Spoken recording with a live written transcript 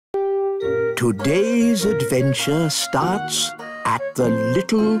Today's adventure starts at the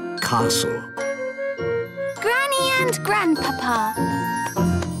little castle. Granny and Grandpapa.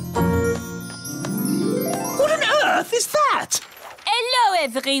 What on earth is that? Hello,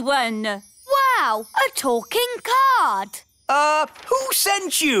 everyone. Wow, a talking card. Who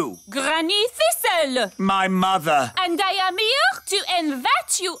sent you? Granny Thistle. My mother. And I am here to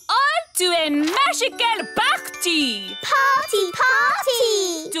invite you all to a magical party. Party,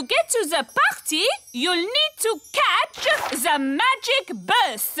 party. To get to the party, you'll need to catch the magic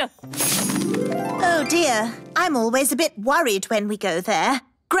bus. Oh dear, I'm always a bit worried when we go there.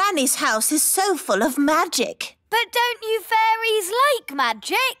 Granny's house is so full of magic. But don't you fairies like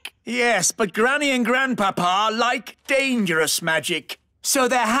magic? Yes, but Granny and Grandpapa like dangerous magic. So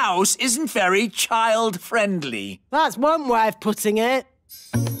their house isn't very child-friendly. That's one way of putting it.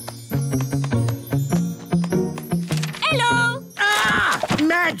 Hello. Ah!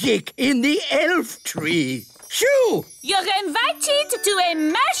 Magic in the elf tree. Shoo! You're invited to a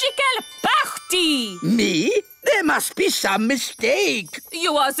magical party. Me? There must be some mistake.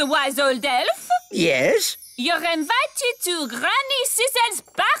 You are the wise old elf? Yes? You're invited to Granny Thistle's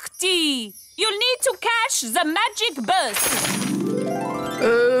party. You'll need to catch the magic bus.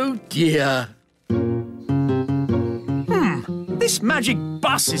 Oh, dear. This magic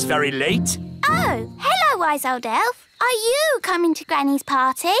bus is very late. Oh, hello, wise old elf. Are you coming to Granny's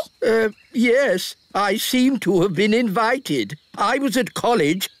party? Yes, I seem to have been invited. I was at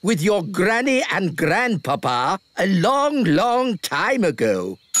college with your Granny and Grandpapa a long, long time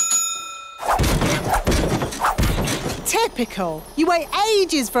ago. Typical. You wait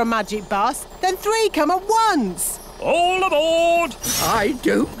ages for a magic bus, then 3 come at once. All aboard! I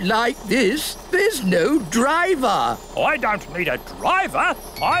don't like this. There's no driver. I don't need a driver.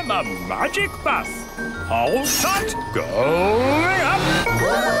 I'm a magic bus. Hold tight. Going up.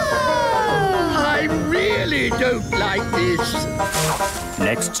 I really don't like this.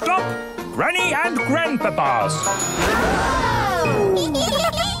 Next stop, Granny and Grandpapa's.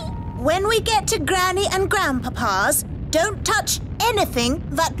 When we get to Granny and Grandpapa's, don't touch anything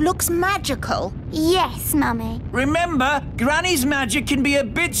that looks magical. Yes, Mummy. Remember, Granny's magic can be a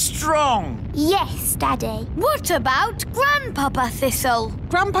bit strong. Yes, Daddy. What about Grandpapa Thistle?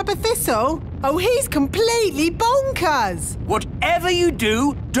 Grandpapa Thistle? Oh, he's completely bonkers. Whatever you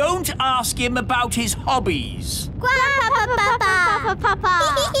do, don't ask him about his hobbies. Grandpapa!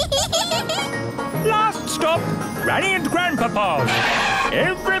 Last stop, Granny and Grandpapa's.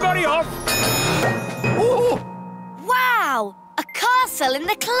 Everybody off. Ooh! Wow! A castle in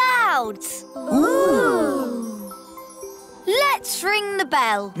the clouds! Ooh! Let's ring the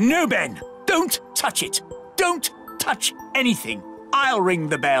bell. No, Ben, don't touch it. Don't touch anything. I'll ring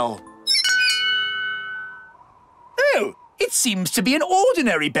the bell. Oh, it seems to be an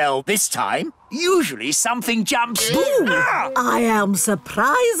ordinary bell this time. Usually something jumps... Ah! I am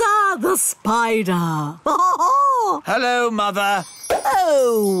Surpriser the spider. Hello, Mother.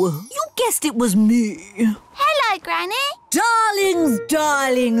 Oh, you guessed it was me. Hello, Granny. Darlings,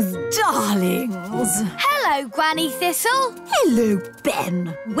 darlings, darlings. Hello, Granny Thistle. Hello,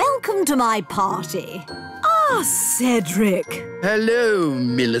 Ben. Welcome to my party. Ah, Cedric. Hello,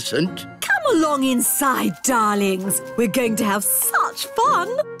 Millicent. Come along inside, darlings. We're going to have such fun.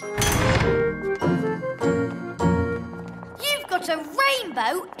 You've got a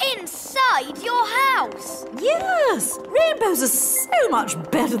rainbow inside your house. Yes, rainbows are so much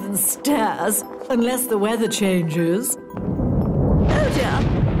better than stairs, unless the weather changes. Oh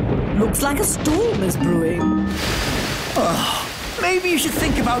dear, looks like a storm is brewing. Maybe you should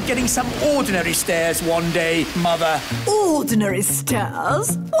think about getting some ordinary stairs one day, Mother. Ordinary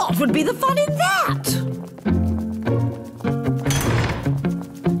stairs? What would be the fun in that?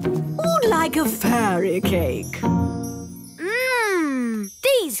 Or like a fairy cake.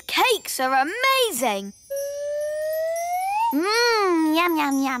 These cakes are amazing. Yum,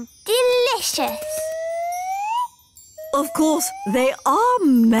 yum, yum. Delicious. Of course, they are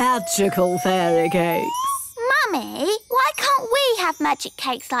magical fairy cakes. Mummy, why can't we have magic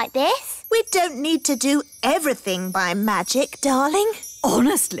cakes like this? We don't need to do everything by magic, darling.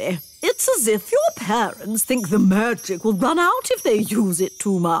 Honestly, it's as if your parents think the magic will run out if they use it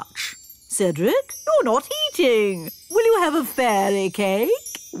too much. Cedric, you're not eating. Will you have a fairy cake?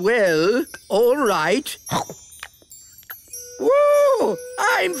 Well, all right. Whoa!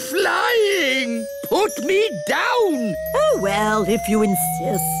 I'm flying! Put me down! Oh, well, if you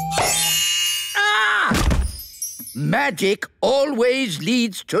insist. Ah! Magic always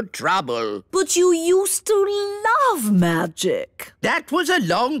leads to trouble. But you used to love magic. That was a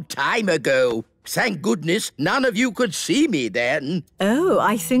long time ago. Thank goodness none of you could see me then. Oh,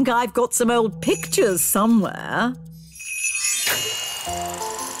 I think I've got some old pictures somewhere.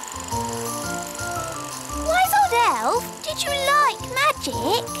 Wise Old Elf, did you like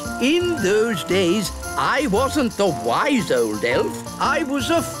magic? In those days, I wasn't the wise old elf. I was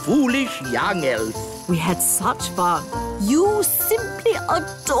a foolish young elf. We had such fun. You simply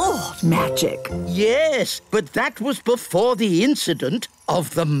adored magic. Yes, but that was before the incident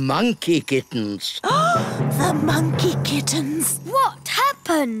of the monkey kittens. The monkey kittens. What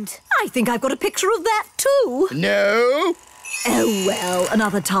happened? I think I've got a picture of that too. No? Oh, well,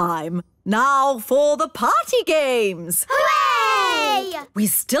 another time. Now for the party games. Hooray! We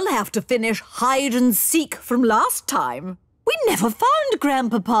still have to finish hide and seek from last time. We never found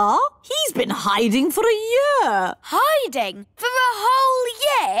Grandpapa. He's been hiding for a year. Hiding? For a whole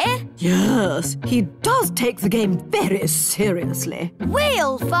year? Yes, he does take the game very seriously.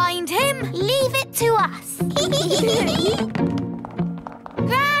 We'll find him. Leave it to us.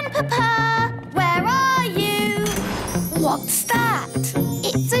 Grandpapa, where are you? What's that?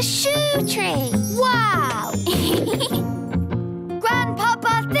 It's a shoe tree. Wow!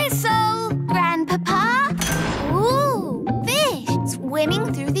 Grandpapa Thistle! Grandpapa? Ooh, fish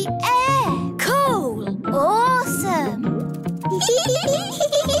swimming through the air. Cool! Awesome!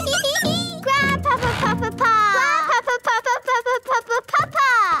 Grandpapa Papa Pa! Grandpapa Papa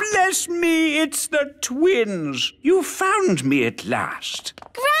Papa! Bless me, it's the twins. You found me at last.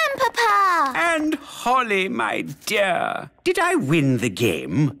 Grandpapa! And Holly, my dear, did I win the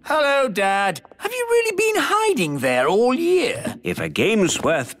game? Hello, Dad. Have you really been hiding there all year? If a game's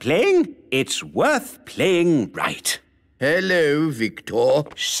worth playing, it's worth playing right. Hello, Victor.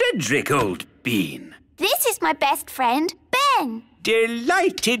 Cedric, old bean. This is my best friend, Ben.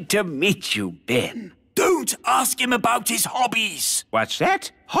 Delighted to meet you, Ben. Don't ask him about his hobbies. What's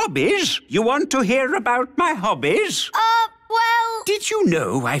that? Hobbies? You want to hear about my hobbies? Well... Did you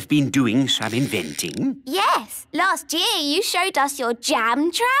know I've been doing some inventing? Yes. Last year you showed us your jam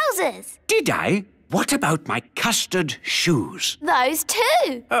trousers. Did I? What about my custard shoes? Those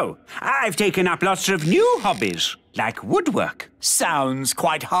too. Oh, I've taken up lots of new hobbies, like woodwork. Sounds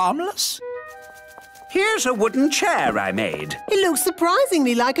quite harmless. Here's a wooden chair I made. It looks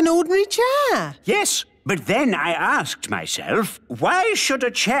surprisingly like an ordinary chair. Yes, but then I asked myself, why should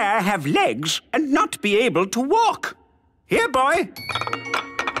a chair have legs and not be able to walk? Here, boy.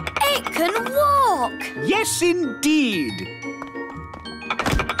 It can walk. Yes, indeed.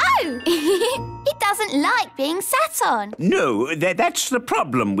 Oh, it doesn't like being sat on. No, that's the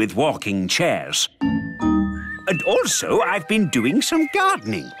problem with walking chairs. And also, I've been doing some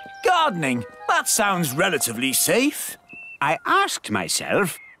gardening. Gardening? That sounds relatively safe. I asked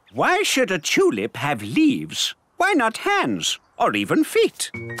myself, why should a tulip have leaves? Why not hands or even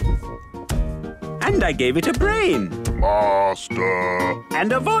feet? And I gave it a brain. Master.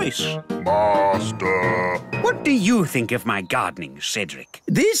 And a voice. Master. What do you think of my gardening, Cedric?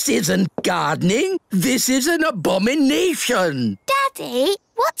 This isn't gardening. This is an abomination. Daddy,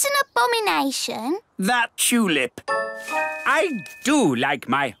 what's an abomination? That tulip. I do like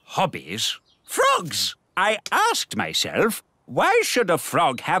my hobbies. Frogs! I asked myself, why should a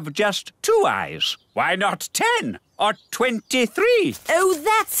frog have just 2 eyes? Why not 10 or 23? Oh,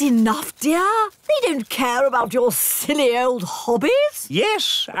 that's enough, dear. They don't care about your silly old hobbies.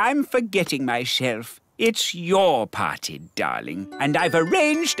 Yes, I'm forgetting myself. It's your party, darling, and I've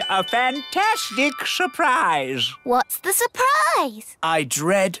arranged a fantastic surprise. What's the surprise? I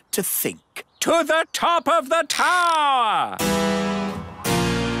dread to think. To the top of the tower!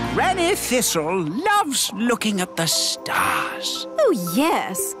 Granny Thistle loves looking at the stars. Oh,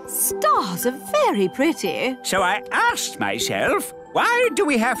 yes. Stars are very pretty. So I asked myself, why do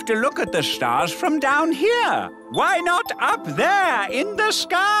we have to look at the stars from down here? Why not up there in the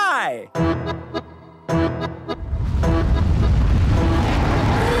sky?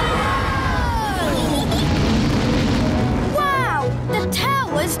 Wow! The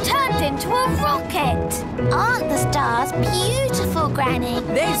tower's turned into a rocket. Aren't the stars beautiful, Granny?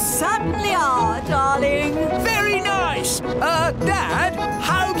 They certainly are, darling. Very nice. Dad,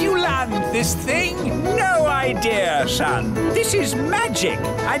 how do you land this thing? No idea, son. This is magic.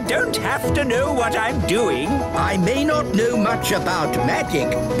 I don't have to know what I'm doing. I may not know much about magic,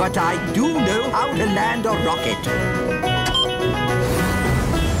 but I do know how to land a rocket.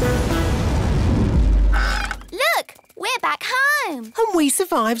 Look, we're back home. And we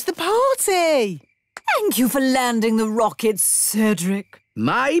survived the party. Thank you for landing the rocket, Cedric.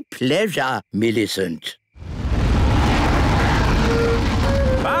 My pleasure, Millicent.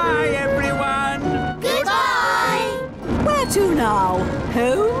 Bye, everyone. Goodbye. Where to now?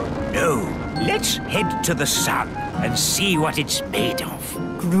 Home? No, Let's head to the sun and see what it's made of.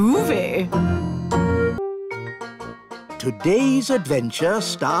 Groovy. Today's adventure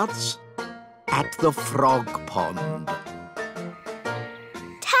starts at the frog pond.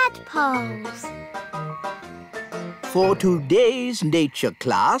 Tadpoles. For today's nature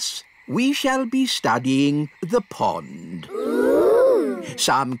class, we shall be studying the pond. Ooh.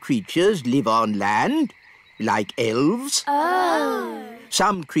 Some creatures live on land, like elves. Oh.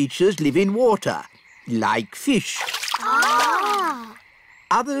 Some creatures live in water, like fish. Ah.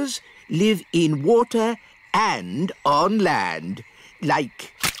 Others live in water and on land,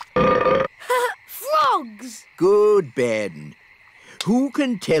 like... Frogs. Good, Ben. Who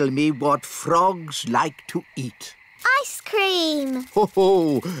can tell me what frogs like to eat? Ice cream.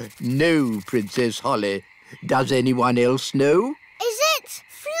 Ho, no, Princess Holly. Does anyone else know? Is it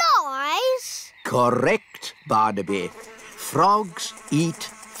flies? Correct, Barnaby. Frogs eat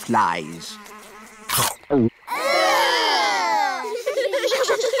flies.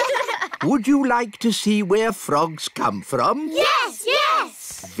 Would you like to see where frogs come from? Yes,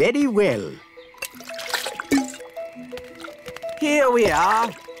 yes. Very well. Here we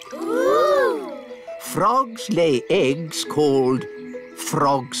are. Ooh. Frogs lay eggs called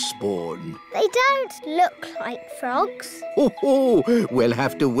frog spawn. They don't look like frogs. Oh, we'll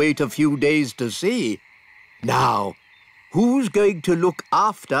have to wait a few days to see. Now, who's going to look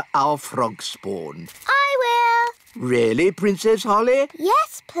after our frog spawn? I will. Really, Princess Holly?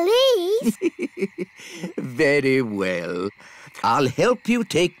 Yes, please. Very well. I'll help you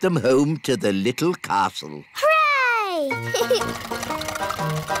take them home to the little castle. Hooray!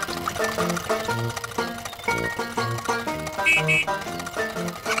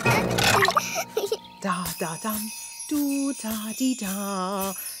 Da da dum, do da dee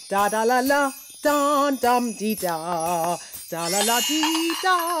da, da da la la, dum dum dee da, da la la dee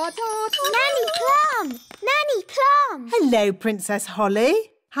da da da. Nanny Plum! Nanny Plum! Hello, Princess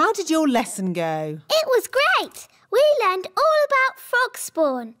Holly. How did your lesson go? It was great. We learned all about frog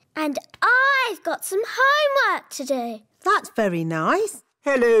spawn, and I've got some homework to do. That's very nice.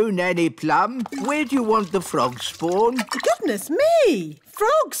 Hello, Nanny Plum. Where do you want the frog spawn? Goodness me!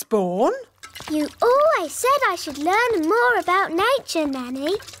 Frog spawn? You always said I should learn more about nature,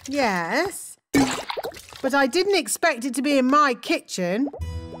 Nanny. Yes. But I didn't expect it to be in my kitchen.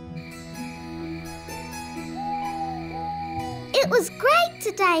 It was great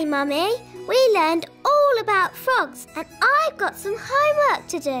today, Mummy. We learned all about frogs, and I've got some homework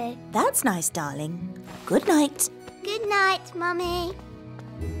to do. That's nice, darling. Good night. Good night, Mummy.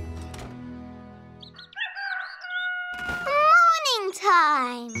 Morning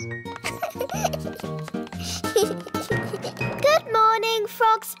time. Good morning,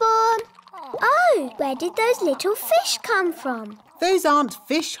 frog spawn. Oh, where did those little fish come from? Those aren't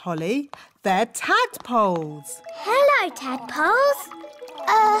fish, Holly. They're tadpoles. Hello, tadpoles.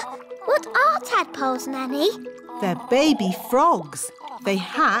 What are tadpoles, Nanny? They're baby frogs. They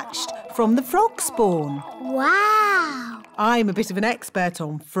hatched from the frog spawn. Wow. I'm a bit of an expert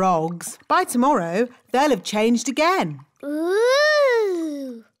on frogs. By tomorrow, they'll have changed again.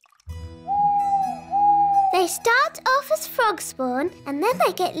 Ooh. They start off as frog spawn and then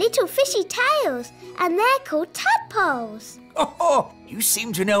they get little fishy tails and they're called tadpoles. Oh, you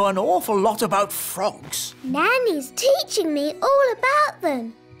seem to know an awful lot about frogs. Nanny's teaching me all about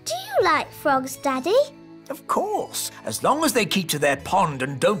them. Do you like frogs, Daddy? Of course. As long as they keep to their pond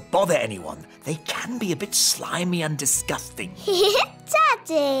and don't bother anyone, they can be a bit slimy and disgusting.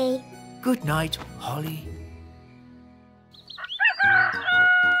 Daddy! Good night, Holly.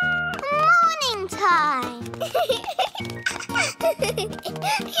 Morning time!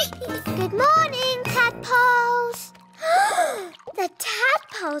 Good morning, tadpoles! The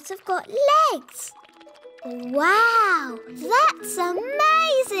tadpoles have got legs! Wow, that's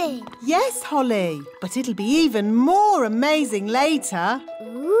amazing! Yes, Holly, but it'll be even more amazing later.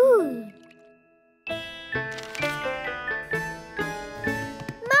 Ooh!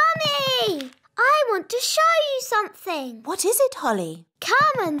 Mummy! I want to show you something. What is it, Holly?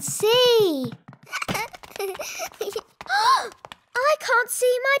 Come and see. I can't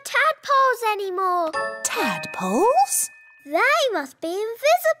see my tadpoles anymore. Tadpoles? They must be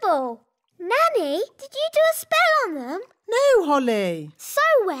invisible. Nanny, did you do a spell on them? No, Holly. So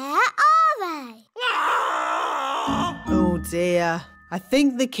where are they? Oh, dear. I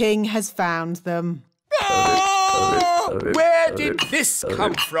think the king has found them. Oh, where did this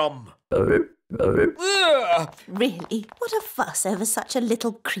come from? Ugh. Really? What a fuss over such a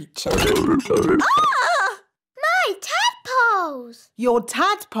little creature. My tadpoles! Your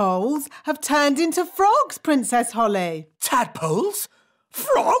tadpoles have turned into frogs, Princess Holly. Tadpoles?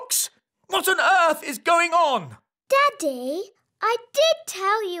 Frogs? What on earth is going on? Daddy, I did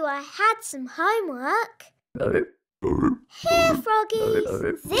tell you I had some homework. Here,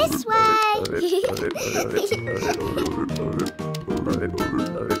 froggies. This way.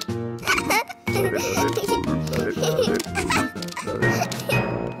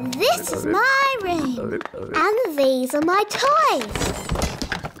 This is my room. And these are my toys.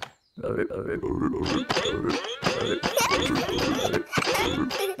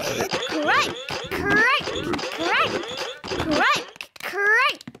 Crank, crank, crank, crank,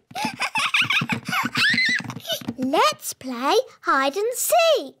 crank. Let's play hide and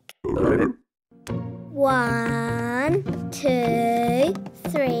seek. 1, 2,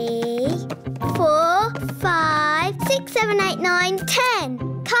 3, 4, 5, 6, 7, 8, 9,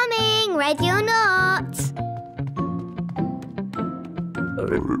 10. Coming, ready or not?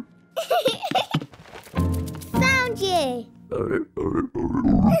 Found you.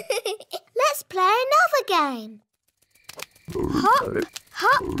 Let's play another game. Hop,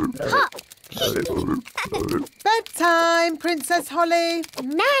 hop, hop. Bedtime, Princess Holly.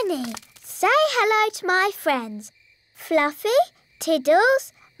 Nanny, say hello to my friends. Fluffy,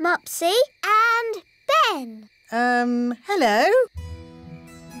 Tiddles, Mopsy and Ben. Hello?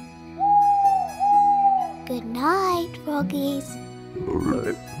 Good night, froggies.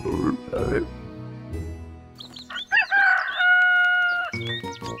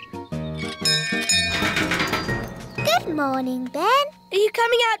 Good morning, Ben. Are you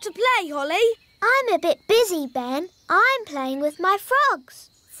coming out to play, Holly? I'm a bit busy, Ben. I'm playing with my frogs.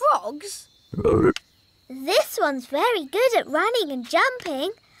 Frogs? This one's very good at running and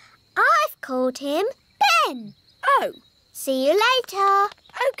jumping. I've called him Ben. Oh. See you later.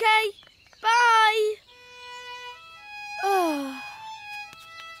 OK. Bye. Oh.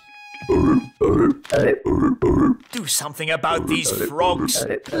 Do something about these frogs.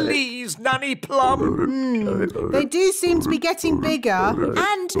 Please, Nanny Plum. They do seem to be getting bigger.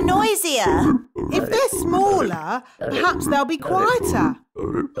 And noisier. If they're smaller, perhaps they'll be quieter.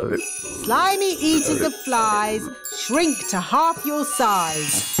 Slimy eaters of flies, shrink to half your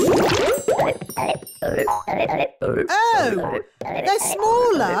size. Oh, they're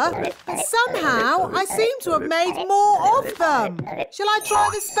smaller. Somehow I seem to have made more of them. Shall I try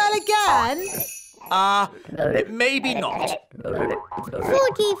the spell again? Maybe not.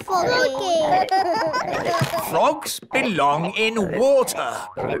 Froggy, froggy. Frogs belong in water.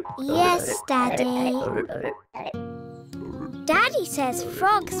 Yes, Daddy. Daddy says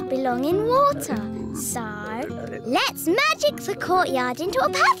frogs belong in water. So, let's magic the courtyard into a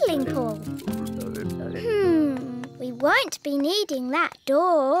paddling pool. We won't be needing that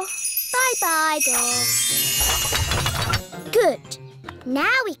door. Bye-bye, door. Good.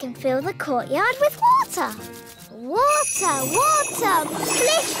 Now we can fill the courtyard with water. Water, water,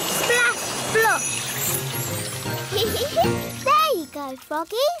 splish, splash, splosh. There you go,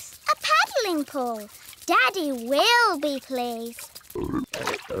 froggies. A paddling pool. Daddy will be pleased.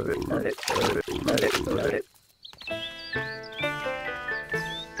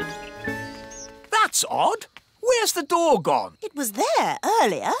 That's odd. Where's the door gone? It was there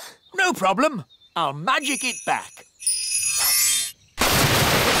earlier. No problem. I'll magic it back.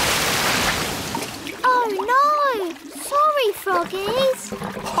 Oh, no! Sorry, froggies.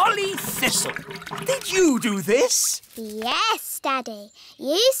 Holly Thistle, did you do this? Yes, Daddy.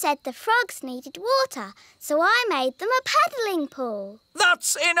 You said the frogs needed water, so I made them a paddling pool.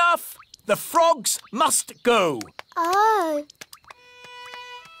 That's enough. The frogs must go. Oh.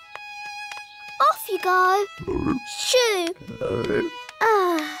 Off you go. Shoo.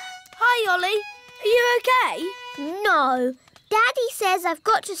 Hi, Ollie. Are you OK? No. Daddy says I've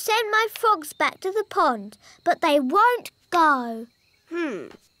got to send my frogs back to the pond, but they won't go.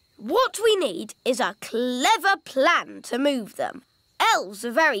 What we need is a clever plan to move them. Elves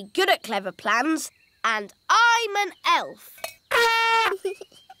are very good at clever plans, and I'm an elf.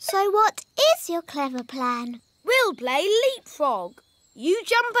 So what is your clever plan? We'll play leapfrog. You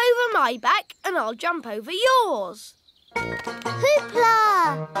jump over my back and I'll jump over yours.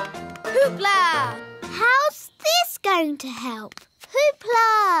 Hoopla! Hoopla! How's this going to help?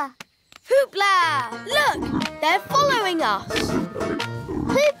 Hoopla! Hoopla! Look, they're following us.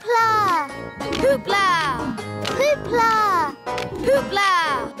 Hoopla! Hoopla! Hoopla!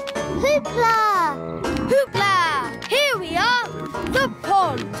 Hoopla! Hoopla! Hoopla! Here we are, the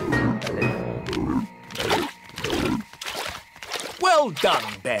pond. Well done,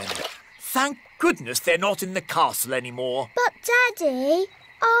 Ben. Thank goodness they're not in the castle anymore. But, Daddy,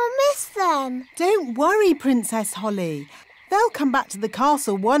 I'll miss them. Don't worry, Princess Holly. They'll come back to the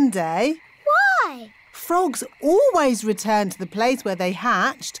castle one day. Why? Frogs always return to the place where they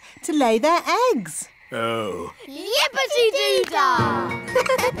hatched to lay their eggs. Oh. Yippity-doo-dah!